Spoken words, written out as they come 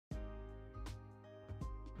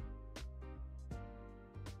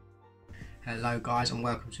Hello guys, and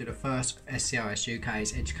welcome to the first of SCRS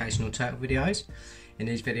UK's educational turtle videos. In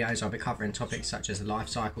these videos I'll be covering topics such as the life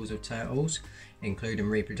cycles of turtles, including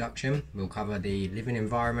reproduction. We'll cover the living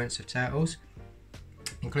environments of turtles,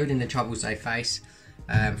 including the troubles they face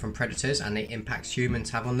from predators and the impacts humans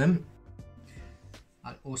have on them.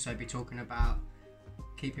 I'll also be talking about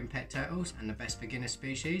keeping pet turtles and the best beginner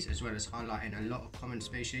species, as well as highlighting a lot of common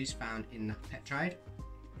species found in the pet trade.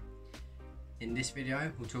 In this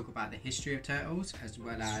video we'll talk about the history of turtles as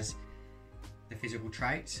well as the physical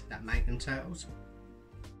traits that make them turtles.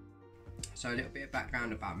 So a little bit of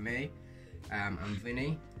background about me. I'm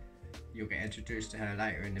Vinny. You'll get introduced to her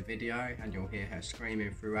later in the video and you'll hear her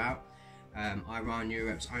screaming throughout. I run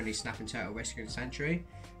Europe's only snapping turtle rescue sanctuary.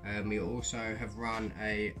 We also have run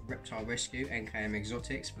a reptile rescue, NKM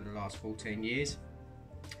Exotics, for the last 14 years,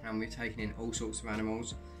 and we've taken in all sorts of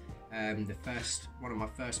animals. One of my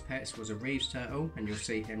first pets was a Reeves turtle, and you'll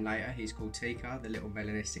see him later. He's called Tika, the little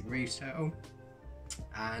melanistic Reeves turtle.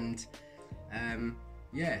 And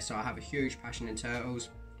yeah, so I have a huge passion in turtles,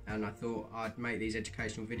 and I thought I'd make these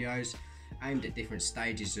educational videos aimed at different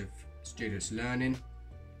stages of students learning,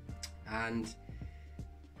 and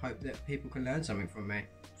hope that people can learn something from me.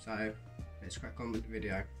 So let's crack on with the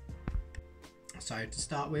video. So to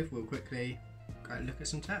start with, we'll quickly go look at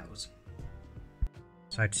some turtles.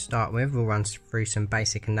 So to start with, we'll run through some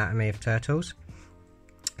basic anatomy of turtles.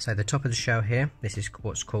 So the top of the shell here, this is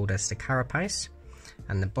what's called as the carapace,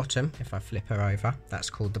 and the bottom, if I flip her over, that's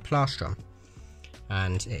called the plastron,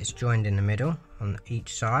 and it's joined in the middle on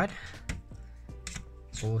each side.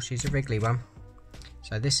 Oh, she's a wriggly one.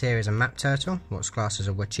 So this here is a map turtle, what's classed as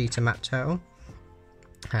a Wachita map turtle,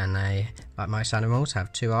 and they, like most animals,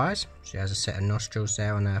 have two eyes. She has a set of nostrils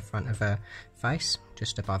there on the front of her face,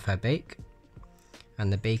 just above her beak,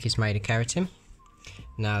 and the beak is made of keratin.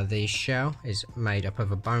 Now the shell is made up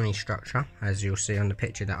of a bony structure, as you'll see on the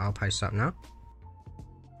picture that I'll post up now.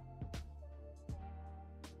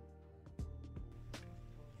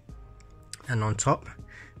 And on top,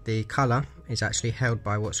 the colour is actually held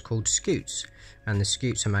by what's called scutes, and the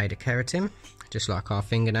scutes are made of keratin, just like our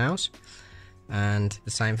fingernails, and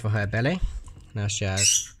the same for her belly. Now she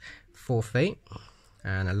has 4 feet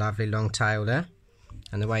and a lovely long tail there.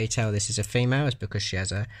 And the way you tell this is a female is because she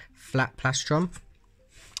has a flat plastron,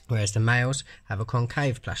 whereas the males have a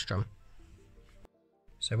concave plastron.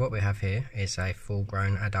 So what we have here is a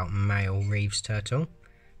full-grown adult male Reeves turtle.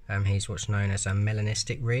 He's what's known as a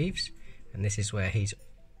melanistic Reeves, and this is where he's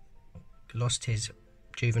lost his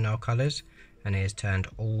juvenile colours and he has turned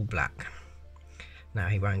all black. Now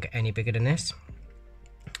he won't get any bigger than this,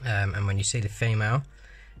 and when you see the female,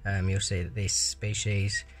 you'll see that this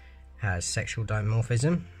species has sexual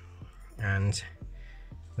dimorphism, and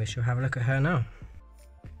we shall have a look at her now.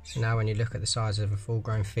 So now when you look at the size of a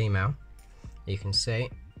full-grown female, you can see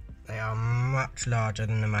they are much larger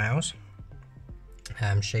than the males.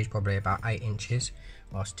 She's probably about 8 inches,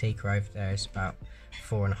 whilst Tika over there is about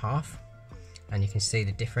 4.5, and you can see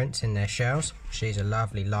the difference in their shells. She's a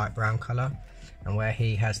lovely light brown colour, and where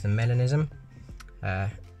he has the melanism,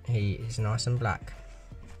 he is nice and black.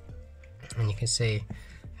 And you can see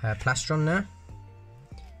her plastron there,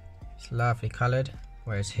 it's lovely coloured,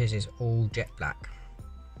 whereas his is all jet black.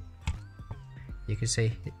 You can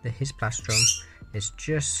see that his plastron is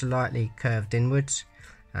just slightly curved inwards,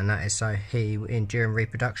 and that is so during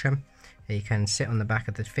reproduction he can sit on the back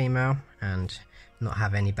of the female and not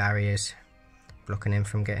have any barriers blocking him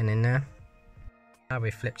from getting in there. Now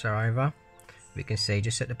we've flipped her over, we can see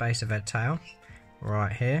just at the base of her tail,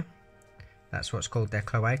 right here, that's what's called their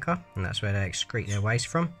cloaca, and that's where they excrete their waste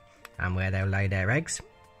from and where they'll lay their eggs.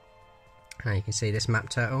 And you can see this map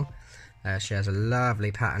turtle, she has a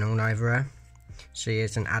lovely pattern all over her. She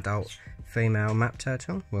is an adult female map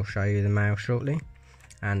turtle, we'll show you the male shortly,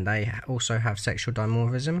 and they also have sexual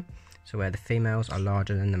dimorphism, so where the females are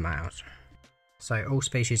larger than the males. So all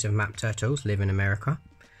species of map turtles live in America.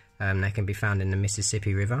 They can be found in the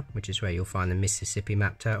Mississippi River, which is where you'll find the Mississippi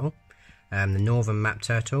map turtle. The northern map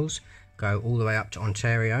turtles go all the way up to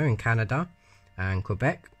Ontario in Canada and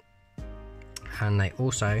Quebec, and they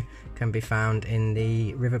also can be found in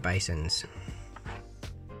the river basins.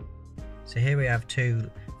 So here we have 2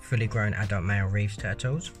 fully grown adult male Reeves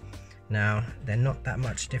turtles. Now they're not that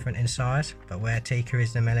much different in size, but where Tika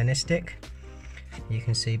is the melanistic, you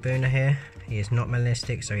can see Boona here, he is not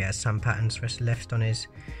melanistic, so he has some patterns left on his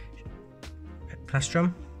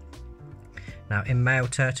plastron. Now in male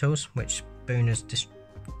turtles, which Boona's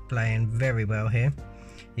displaying very well here,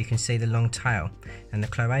 you can see the long tail, and the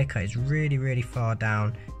cloaca is really far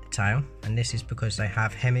down the tail, and this is because they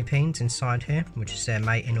have hemipenes inside here, which is their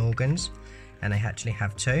mating organs, and they actually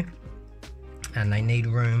have 2. and they need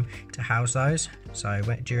room to house those. So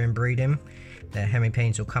during breeding, their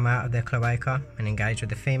hemipenes will come out of their cloaca and engage with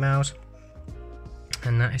the females,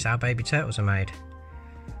 and that is how baby turtles are made.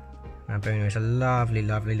 Now Boona is a lovely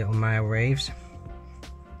little male Reeves.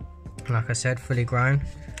 Like I said, fully grown,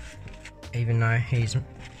 even though he's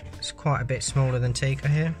quite a bit smaller than Tika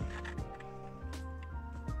here.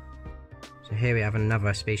 So here we have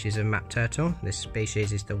another species of map turtle. This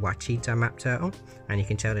species is the Wachita map turtle, and you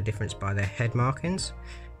can tell the difference by their head markings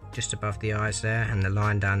just above the eyes there, and the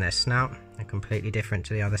line down their snout. They're completely different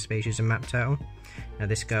to the other species of map turtle. Now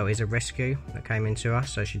this girl is a rescue that came into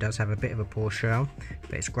us, so she does have a bit of a poor shell,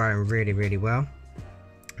 but it's growing really well.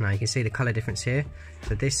 Now you can see the colour difference here.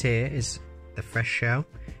 So this here is the fresh shell,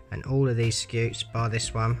 and all of these scutes bar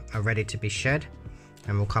this one are ready to be shed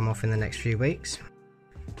and will come off in the next few weeks.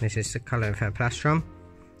 This is the colour of her plastron,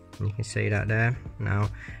 and you can see that there. Now,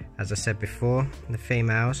 as I said before, the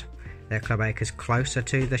females, their cloaca is closer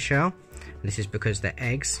to the shell. This is because the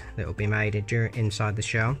eggs that will be made inside the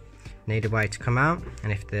shell need a way to come out,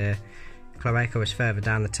 and if the cloaca was further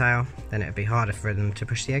down the tail, then it would be harder for them to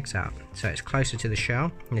push the eggs out. So it's closer to the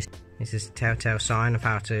shell. This is the telltale sign of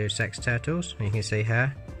how to sex turtles. You can see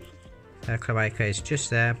her cloaca is just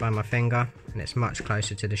there by my finger, and it's much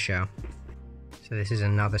closer to the shell. So this is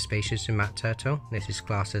another species of map turtle. This is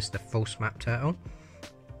classed as the false map turtle.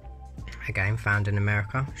 Again, found in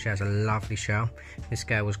America. She has a lovely shell. This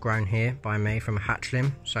girl was grown here by me from a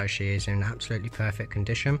hatchling, so she is in absolutely perfect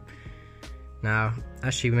condition. Now,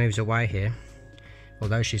 as she moves away here,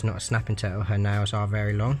 although she's not a snapping turtle, her nails are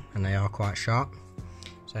very long and they are quite sharp.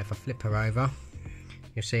 So if I flip her over,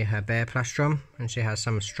 you'll see her bare plastron, and she has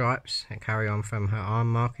some stripes that carry on from her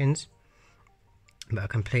arm markings, but a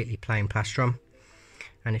completely plain plastron.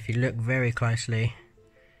 And if you look very closely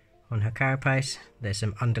on her carapace, there's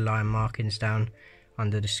some underlying markings down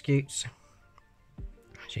under the scutes.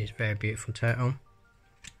 She's a very beautiful turtle.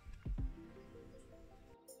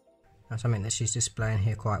 Now something that she's displaying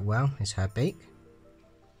here quite well is her beak.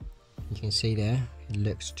 You can see there, it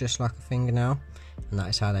looks just like a fingernail, and that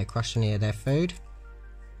is how they crush any of their food.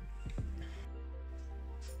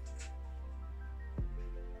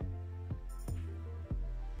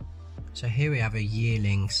 So here we have a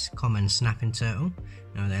yearling common snapping turtle.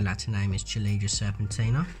 Now their Latin name is Chilija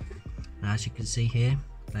serpentina. Now as you can see here,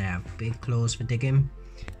 they have big claws for digging.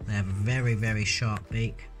 They have a very sharp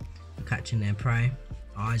beak for catching their prey.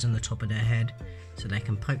 Eyes on the top of their head, so they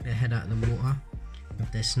can poke their head out of the water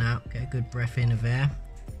with their snout, get a good breath in of air.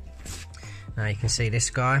 Now you can see this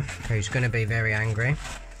guy, who's going to be very angry,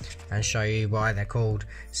 and show you why they're called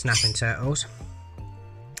snapping turtles.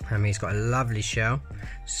 He's got a lovely shell,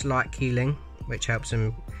 slight keeling, which helps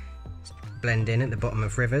them blend in at the bottom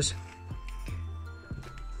of rivers.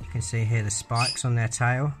 You can see here the spikes on their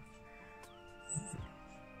tail,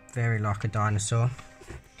 very like a dinosaur.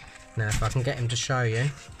 Now if I can get him to show you,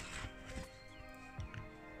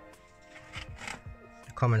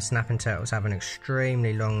 the common snapping turtles have an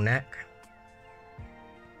extremely long neck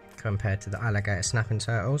compared to the alligator snapping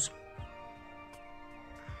turtles.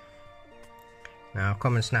 Now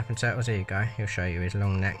common snapping turtles, here you go, he'll show you his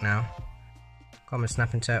long neck now. Common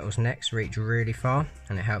snapping turtles' necks reach really far,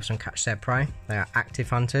 and it helps them catch their prey. They are active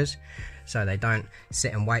hunters, so they don't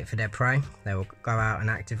sit and wait for their prey, they will go out and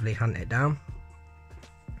actively hunt it down.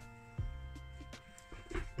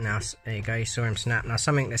 Now there you go, you saw him snap. Now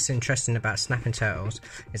something that's interesting about snapping turtles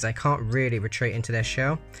is they can't really retreat into their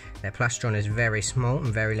shell. Their plastron is very small and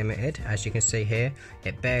very limited. As you can see here,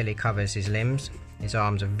 it barely covers his limbs. His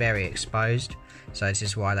arms are very exposed, so this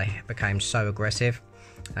is why they became so aggressive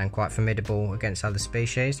and quite formidable against other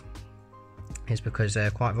species, is because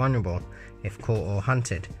they're quite vulnerable if caught or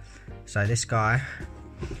hunted. So this guy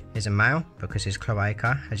is a male because his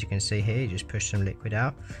cloaca, as you can see here, you just push some liquid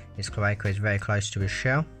out, his cloaca is very close to his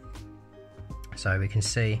shell, so we can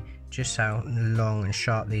see just how long and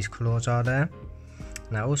sharp these claws are there.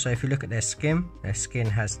 Now also if you look at their skin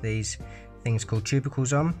has these things called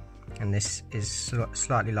tubercles on, and this is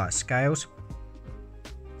slightly like scales.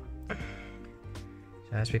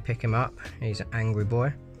 So as we pick him up, he's an angry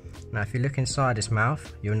boy. Now if you look inside his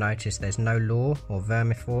mouth, you'll notice there's no law or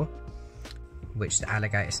vermiform, which the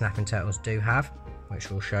alligator snapping turtles do have, which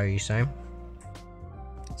we'll show you soon.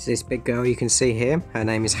 So this big girl you can see here, her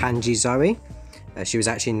name is Hanji Zoe. She was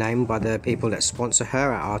actually named by the people that sponsor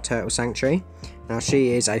her at our turtle sanctuary. Now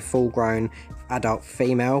she is a full-grown adult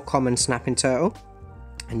female common snapping turtle,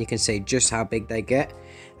 and you can see just how big they get.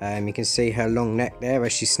 You can see her long neck there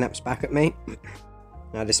as she snaps back at me.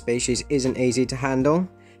 Now the species isn't easy to handle.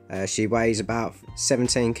 She weighs about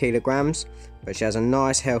 17 kilograms, but she has a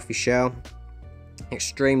nice healthy shell,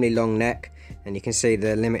 extremely long neck, and you can see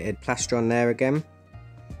the limited plastron there again.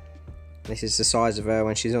 This is the size of her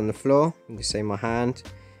when she's on the floor. You can see my hand,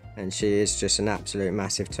 and she is just an absolute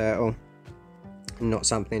massive turtle, not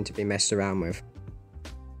something to be messed around with.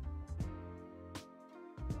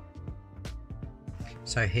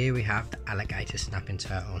 So here we have the alligator snapping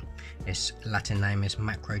turtle. Its Latin name is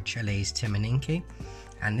Macrochelys timoninki,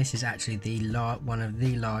 and this is actually one of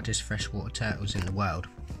the largest freshwater turtles in the world.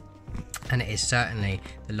 And it is certainly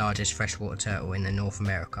the largest freshwater turtle in North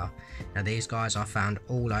America. Now these guys are found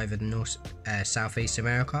all over the Southeast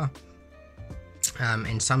America.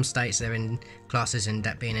 In some states they're in classes in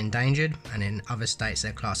being endangered, and in other states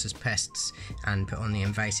they're classed as pests and put on the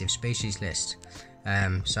invasive species list.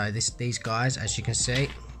 So these guys, as you can see,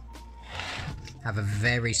 have a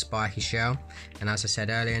very spiky shell, and as I said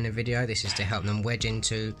earlier in the video, this is to help them wedge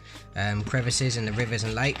into crevices in the rivers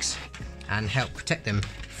and lakes and help protect them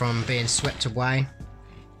from being swept away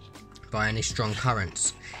by any strong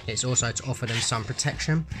currents. It's also to offer them some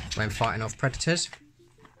protection when fighting off predators.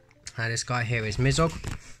 Now this guy here is Mizog.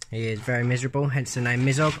 He is very miserable, hence the name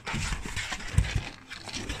Mizog.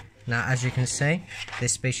 Now as you can see,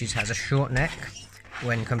 this species has a short neck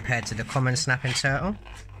when compared to the common snapping turtle.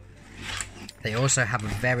 They also have a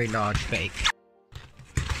very large beak.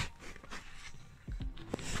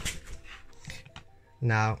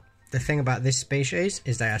 Now the thing about this species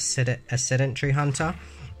is they are a sedentary hunter,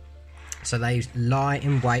 so they lie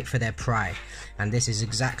in wait for their prey, and this is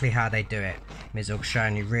exactly how they do it. Mizog's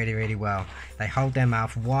showing you really well. They hold their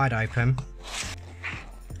mouth wide open.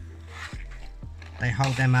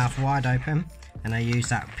 And they use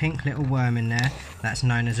that pink little worm in there that's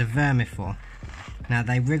known as a vermiform. Now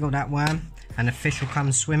they wriggle that worm, and a fish will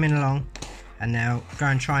come swimming along, and they'll go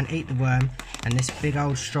and try and eat the worm, and this big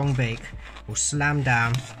old strong beak will slam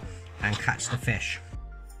down and catch the fish.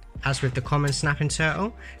 As with the common snapping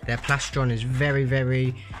turtle, their plastron is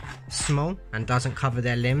very small and doesn't cover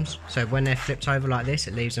their limbs, so when they're flipped over like this,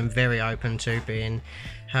 it leaves them very open to being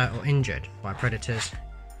hurt or injured by predators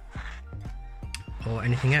or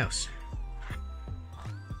anything else.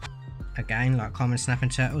 Again, like common snapping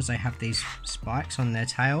turtles, they have these spikes on their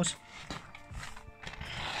tails,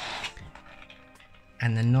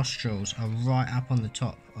 and the nostrils are right up on the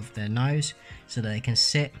top of their nose, so they can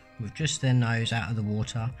sit with just their nose out of the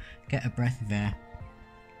water, get a breath of air,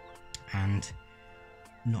 and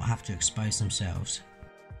not have to expose themselves.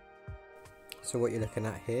 So what you're looking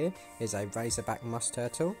at here is a razorback musk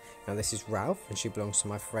turtle. Now this is Ralph, and she belongs to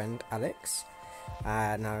my friend Alex.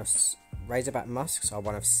 Now razorback musks are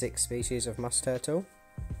one of 6 species of musk turtle.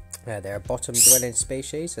 They're a bottom dwelling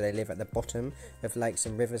species, so they live at the bottom of lakes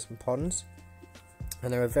and rivers and ponds,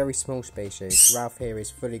 and they're a very small species. Ralph here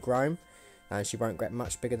is fully grown, and she won't get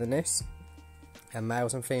much bigger than this, and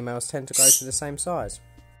males and females tend to grow to the same size.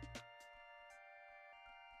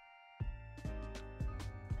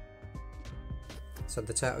 So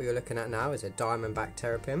the turtle you're looking at now is a diamondback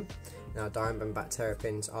terrapin. Now diamondback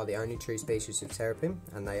terrapins are the only true species of terrapin,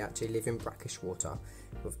 and they actually live in brackish water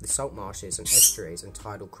with the salt marshes and estuaries and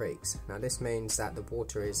tidal creeks. Now this means that the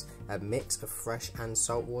water is a mix of fresh and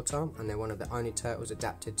salt water, and they're one of the only turtles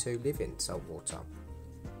adapted to live in salt water,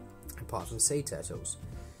 apart from sea turtles.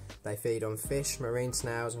 They feed on fish, marine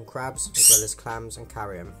snails and crabs, as well as clams and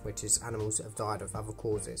carrion, which is animals that have died of other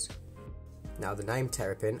causes. Now the name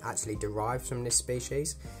terrapin actually derives from this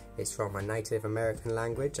species. It's from a Native American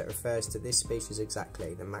language that refers to this species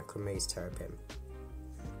exactly, the Macromys terrapin.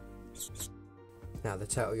 Now the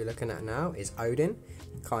turtle you're looking at now is Odin,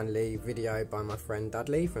 kindly videoed by my friend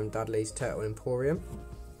Dudley from Dudley's Turtle Emporium,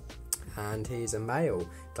 and he's a male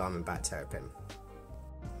diamondback terrapin.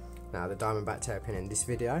 Now the diamondback terrapin in this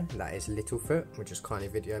video, that is Littlefoot, which was kindly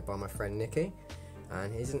videoed by my friend Nikki,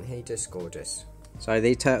 and isn't he just gorgeous? So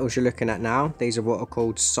these turtles you're looking at now, these are what are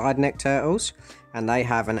called side neck turtles, and they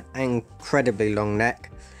have an incredibly long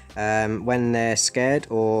neck. When they're scared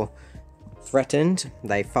or threatened,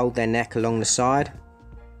 they fold their neck along the side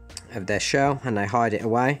of their shell and they hide it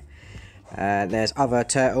away. There's other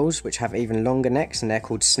turtles which have even longer necks, and they're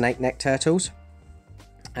called snake neck turtles,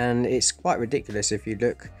 and it's quite ridiculous if you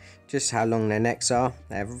look just how long their necks are.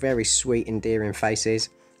 They have very sweet, endearing faces,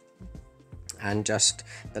 and just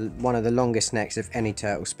one of the longest necks of any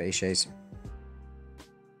turtle species.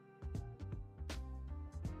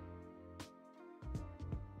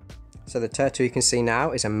 So the turtle you can see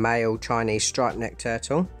now is a male Chinese striped neck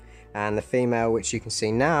turtle, and the female, which you can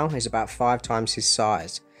see now, is about 5 times his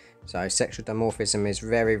size. So sexual dimorphism is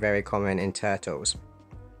very common in turtles.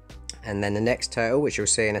 And then the next turtle, which you'll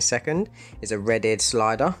see in a second, is a red-eared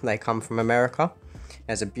slider. They come from America. He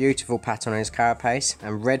has a beautiful pattern on his carapace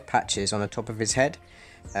and red patches on the top of his head,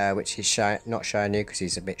 which he's not showing you because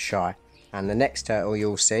he's a bit shy. And the next turtle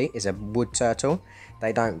you'll see is a wood turtle.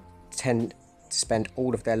 They don't tend to spend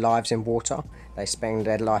all of their lives in water. They spend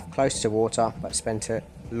their life close to water, but spend a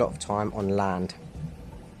lot of time on land.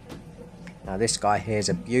 Now this guy here is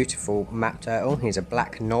a beautiful map turtle. He's a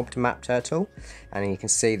black knobbed map turtle, and you can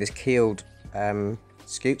see the keeled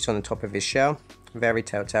scoops on the top of his shell. Very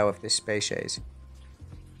telltale of this species.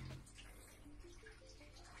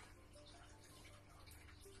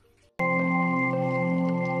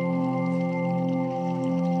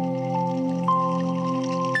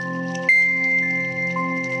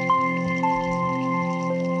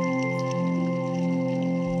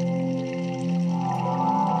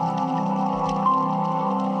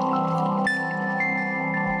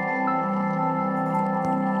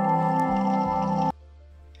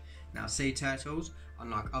 Now sea turtles,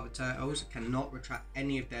 unlike other turtles, cannot retract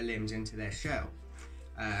any of their limbs into their shell.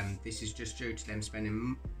 This is just due to them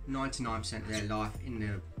spending 99% of their life in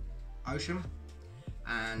the ocean,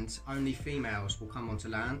 and only females will come onto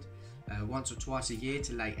land once or twice a year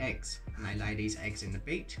to lay eggs, and they lay these eggs in the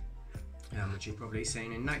beach, which you've probably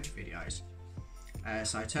seen in nature videos.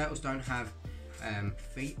 So turtles don't have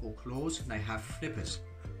feet or claws, they have flippers,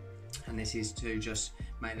 and this is to just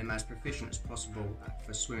make them as proficient as possible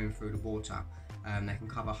for swimming through the water. They can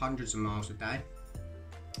cover hundreds of miles a day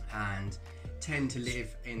and tend to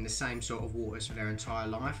live in the same sort of waters for their entire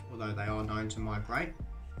life, although they are known to migrate.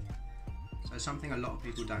 So something a lot of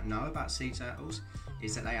people don't know about sea turtles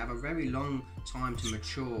is that they have a very long time to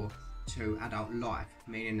mature to adult life,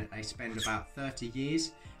 meaning that they spend about 30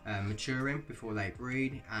 years maturing before they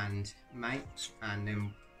breed and mate, and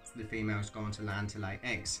then the females go onto land to lay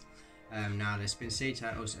eggs. Now there's been sea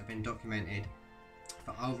turtles that have been documented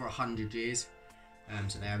for over 100 years,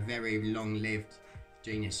 so they are very long-lived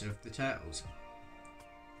genus of the turtles.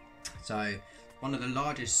 So one of the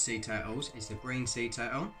largest sea turtles is the green sea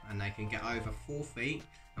turtle, and they can get over 4 feet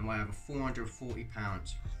and weigh over 440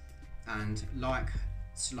 pounds. And like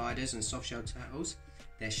sliders and soft-shell turtles,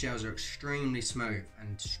 their shells are extremely smooth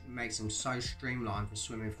and makes them so streamlined for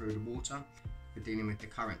swimming through the water, for dealing with the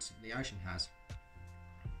currents that the ocean has.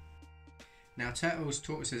 Now turtles,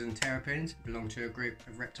 tortoises and terrapins belong to a group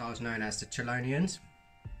of reptiles known as the chelonians,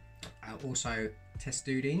 also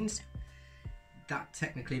testudines. That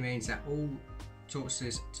technically means that all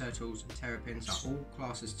tortoises, turtles and terrapins are all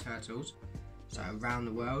classed as turtles. So around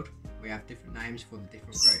the world we have different names for the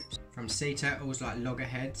different groups. From sea turtles like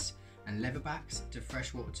loggerheads and leatherbacks to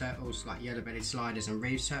freshwater turtles like yellow-bellied sliders and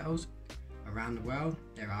reef turtles, around the world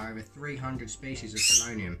there are over 300 species of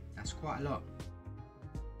chelonian. That's quite a lot.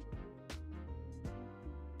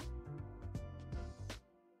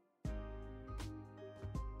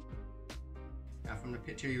 From the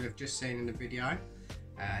picture you have just seen in the video,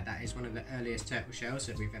 that is one of the earliest turtle shells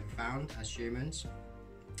that we've ever found as humans.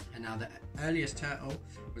 And now the earliest turtle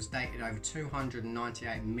was dated over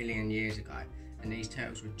 298 million years ago, and these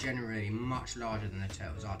turtles were generally much larger than the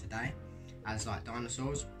turtles are today. As like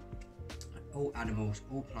dinosaurs, all animals,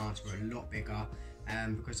 all plants were a lot bigger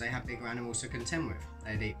because they had bigger animals to contend with.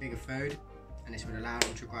 They'd eat bigger food, and this would allow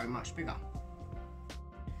them to grow much bigger.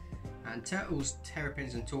 And turtles,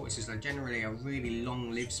 terrapins and tortoises are generally a really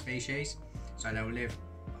long-lived species, so they'll live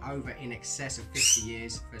over in excess of 50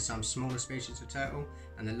 years for some smaller species of turtle,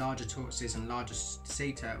 and the larger tortoises and larger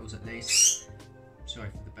sea turtles at least, sorry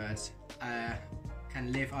for the birds,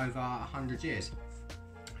 can live over 100 years.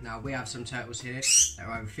 Now we have some turtles here that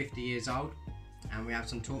are over 50 years old, and we have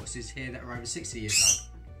some tortoises here that are over 60 years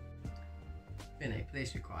old. Vinny,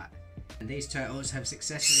 please be quiet. And these turtles have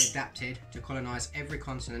successfully adapted to colonise every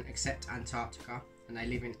continent except Antarctica, and they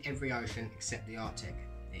live in every ocean except the Arctic.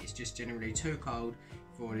 It is just generally too cold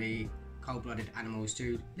for the cold-blooded animals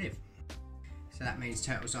to live. So that means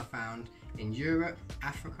turtles are found in Europe,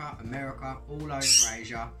 Africa, America, all over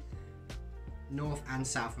Asia, North and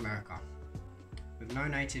South America. With no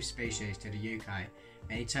native species to the UK,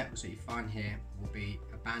 any turtles that you find here will be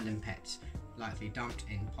abandoned pets, likely dumped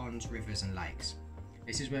in ponds, rivers and lakes.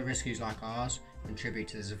 This is where rescues like ours contribute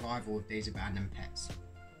to the survival of these abandoned pets.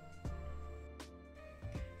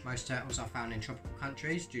 Most turtles are found in tropical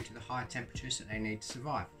countries due to the high temperatures that they need to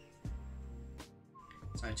survive.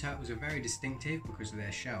 So turtles are very distinctive because of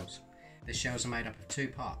their shells. The shells are made up of two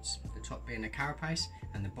parts, the top being the carapace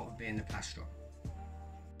and the bottom being the plastron.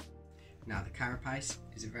 Now the carapace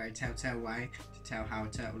is a very telltale way to tell how a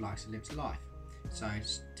turtle likes to live its life. So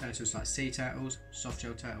turtles like sea turtles,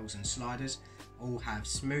 soft-shell turtles and sliders all have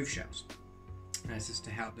smooth shells. And this is to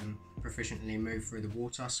help them proficiently move through the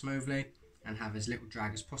water smoothly and have as little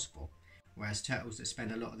drag as possible. Whereas turtles that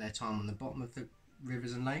spend a lot of their time on the bottom of the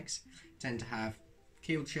rivers and lakes tend to have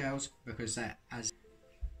keeled shells because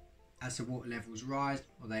as the water levels rise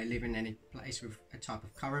or they live in any place with a type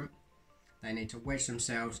of current, they need to wedge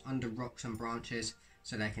themselves under rocks and branches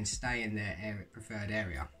so they can stay in their preferred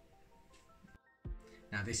area.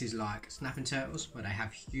 Now this is like snapping turtles, where they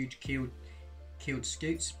have huge keeled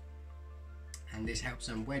scutes, and this helps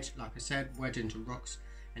them wedge, like I said, wedge into rocks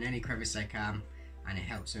and any crevice they can, and it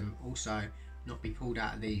helps them also not be pulled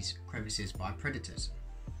out of these crevices by predators.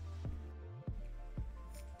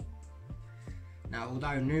 Now,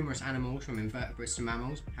 although numerous animals from invertebrates to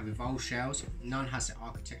mammals have evolved shells, none has the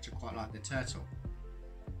architecture quite like the turtle.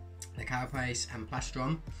 The carapace and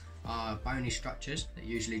plastron are bony structures that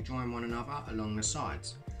usually join one another along the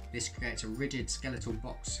sides. This creates a rigid skeletal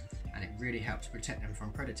box, and it really helps protect them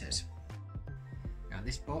from predators. Now,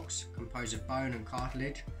 this box, composed of bone and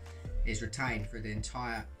cartilage, is retained through the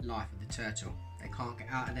entire life of the turtle. They can't get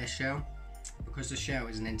out of their shell because the shell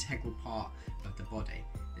is an integral part of the body.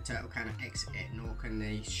 The turtle cannot exit it, nor can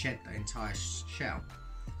they shed the entire shell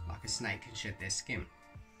like a snake can shed their skin.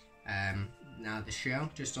 Now the shell,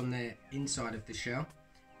 just on the inside of the shell,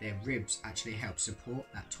 their ribs actually help support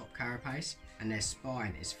that top carapace, and their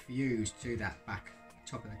spine is fused to that back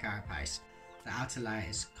top of the carapace. The outer layer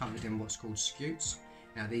is covered in what's called scutes.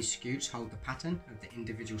 Now these scutes hold the pattern of the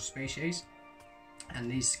individual species, and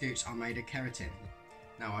these scutes are made of keratin.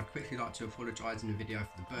 Now I'd quickly like to apologise in the video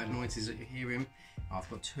for the bird noises that you're hearing. I've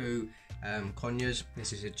got two conures.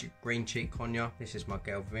 This is a green cheek conure. This is my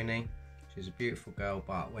girl Vinny. She's a beautiful girl,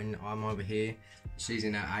 but when I'm over here, she's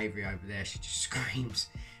in her aviary over there, she just screams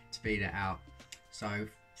to be let out. So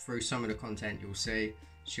through some of the content you'll see,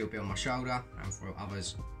 she'll be on my shoulder, and for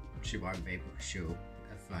others she won't be because she'll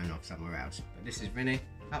have flown off somewhere else. But this is Vinny,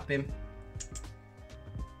 up him,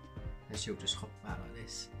 and she'll just hop about like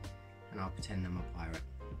this, and I'll pretend I'm a pirate.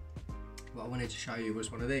 What I wanted to show you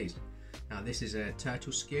was one of these. Now this is a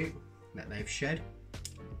turtle scute that they've shed,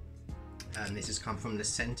 and this has come from the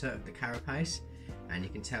centre of the carapace, and you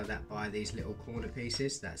can tell that by these little corner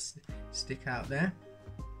pieces that stick out there.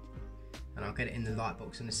 And I'll get it in the light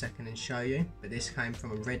box in a second and show you, but this came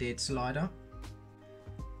from a red-eared slider,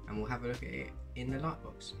 and we'll have a look at it in the light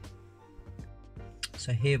box.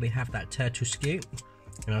 So here we have that turtle scute,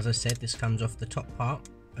 and as I said, this comes off the top part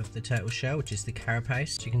of the turtle shell, which is the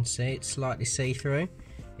carapace. As you can see, it's slightly see-through.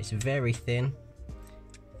 It's very thin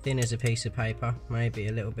as a piece of paper, maybe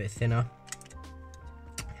a little bit thinner.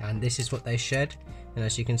 And this is what they shed, and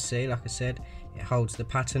as you can see, like I said, it holds the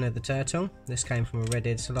pattern of the turtle. This came from a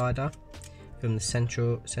red-eared slider from the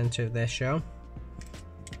centre of their shell.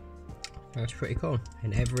 That's pretty cool.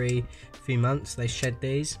 And every few months they shed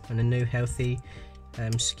these, and a new healthy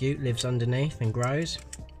scute lives underneath and grows.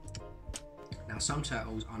 Now some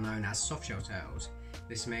turtles are known as softshell turtles.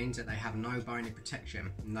 This means that they have no bony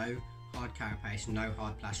protection, no hard carapace, no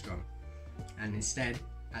hard plastron, and instead,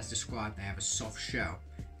 as described, they have a soft shell.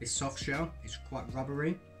 This soft shell is quite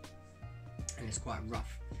rubbery and it's quite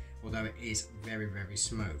rough, although it is very, very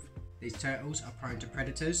smooth. These turtles are prone to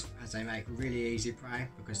predators as they make really easy prey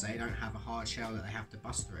because they don't have a hard shell that they have to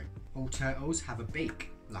bust through. All turtles have a beak.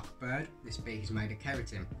 Like a bird, this beak is made of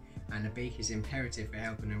keratin, and the beak is imperative for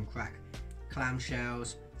helping them crack clam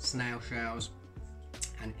shells, snail shells,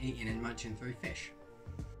 and eating and munching through fish.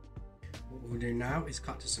 What we'll do now is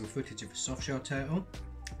cut to some footage of a softshell turtle,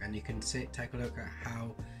 and you can take a look at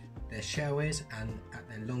how their shell is and at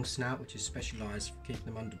their long snout, which is specialised for keeping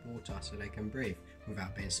them underwater so they can breathe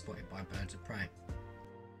without being spotted by birds of prey.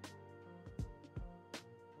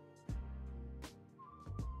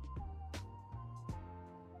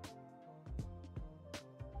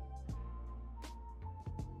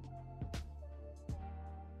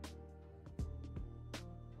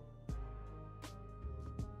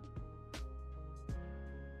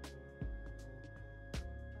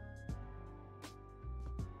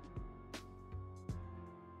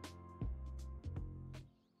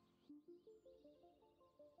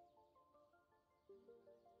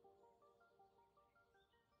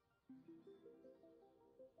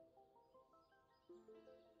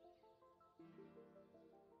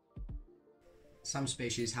 Some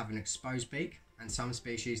species have an exposed beak, and some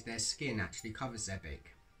species their skin actually covers their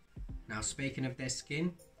beak. Now speaking of their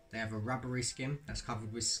skin, they have a rubbery skin that's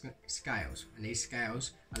covered with scales, and these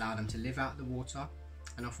scales allow them to live out of the water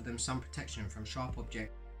and offer them some protection from sharp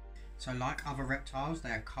objects. So like other reptiles, they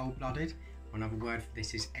are cold-blooded. Another word for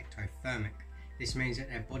this is ectothermic. This means that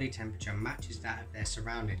their body temperature matches that of their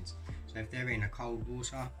surroundings. So if they're in a cold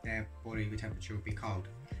water, their body temperature will be cold.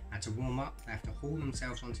 And to warm up, they have to haul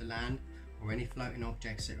themselves onto land or any floating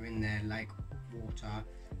objects that are in their lake, water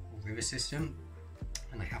or river system,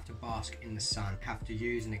 and they have to bask in the sun, have to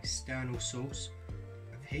use an external source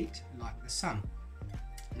heat like the sun.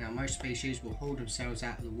 Now most species will haul themselves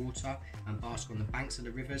out of the water and bask on the banks of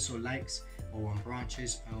the rivers or lakes, or on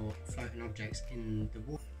branches or floating objects in the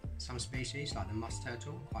water. Some species, like the musk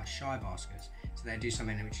turtle, are quite shy baskers, so they do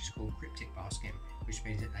something which is called cryptic basking, which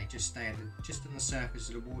means that they just stay just on the surface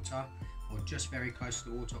of the water, or just very close to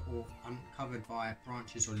the water, or uncovered by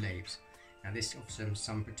branches or leaves. Now this offers them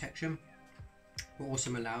some protection, but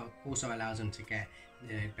also allows them to get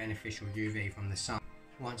the beneficial UV from the sun.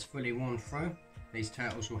 Once fully warmed through, these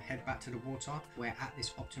turtles will head back to the water, where at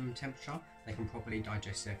this optimum temperature they can properly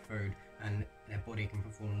digest their food and their body can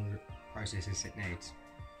perform all the processes it needs.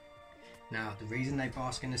 Now the reason they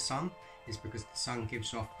bask in the sun is because the sun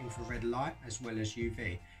gives off infrared light as well as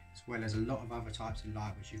UV, as well as a lot of other types of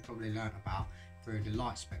light which you've probably learnt about through the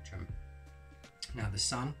light spectrum. Now the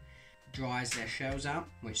sun dries their shells out,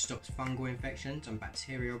 which stops fungal infections and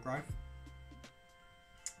bacterial growth,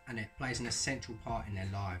 and it plays an essential part in their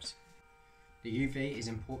lives. The UV is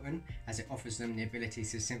important as it offers them the ability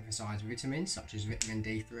to synthesize vitamins such as vitamin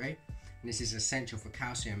D3, and this is essential for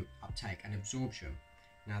calcium uptake and absorption.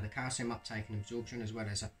 Now the calcium uptake and absorption, as well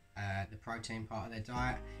as the protein part of their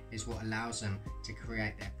diet, is what allows them to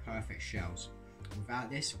create their perfect shells.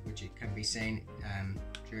 Without this, which it can be seen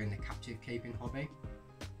during the captive keeping hobby,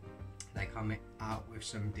 they come out with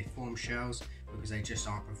some deformed shells because they just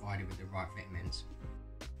aren't provided with the right vitamins.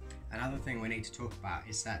 Another thing we need to talk about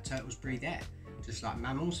is that turtles breathe air, just like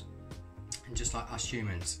mammals and just like us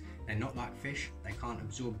humans. They're not like fish, they can't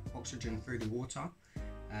absorb oxygen through the water,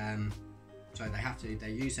 so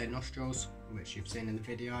they use their nostrils, which you've seen in the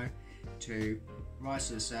video, to rise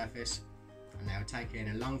to the surface, and they'll take in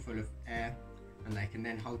a lungful of air, and they can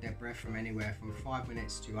then hold their breath from anywhere from 5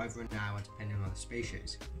 minutes to over an hour depending on the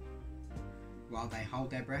species. While they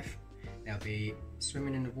hold their breath, they'll be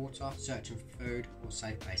swimming in the water, searching for food or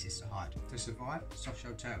safe places to hide. To survive,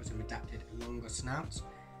 soft-shelled turtles have adapted longer snouts,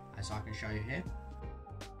 as I can show you here.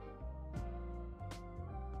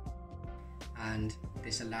 And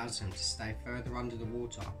this allows them to stay further under the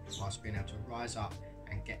water whilst being able to rise up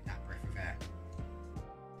and get that breath of air.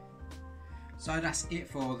 So that's it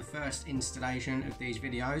for the first installation of these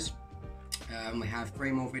videos. We have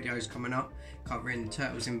 3 more videos coming up covering the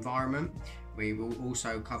turtle's environment. We will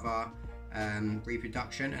also cover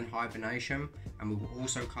reproduction and hibernation, and we will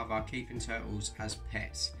also cover keeping turtles as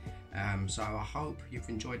pets. So I hope you've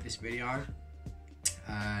enjoyed this video,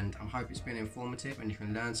 and I hope it's been informative and you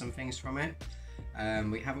can learn some things from it.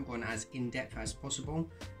 We haven't gone as in-depth as possible,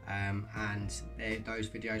 and those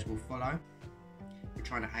videos will follow. We're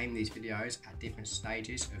trying to aim these videos at different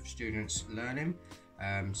stages of students' learning.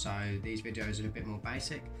 So these videos are a bit more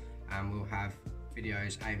basic, and we'll have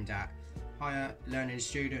videos aimed at higher learning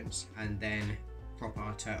students, and then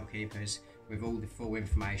proper turtle keepers with all the full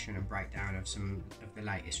information and breakdown of some of the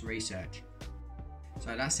latest research.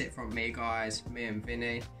 So that's it from me, guys, me and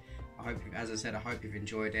Vinny. As I said, I hope you've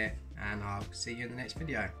enjoyed it, and I'll see you in the next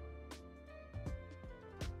video.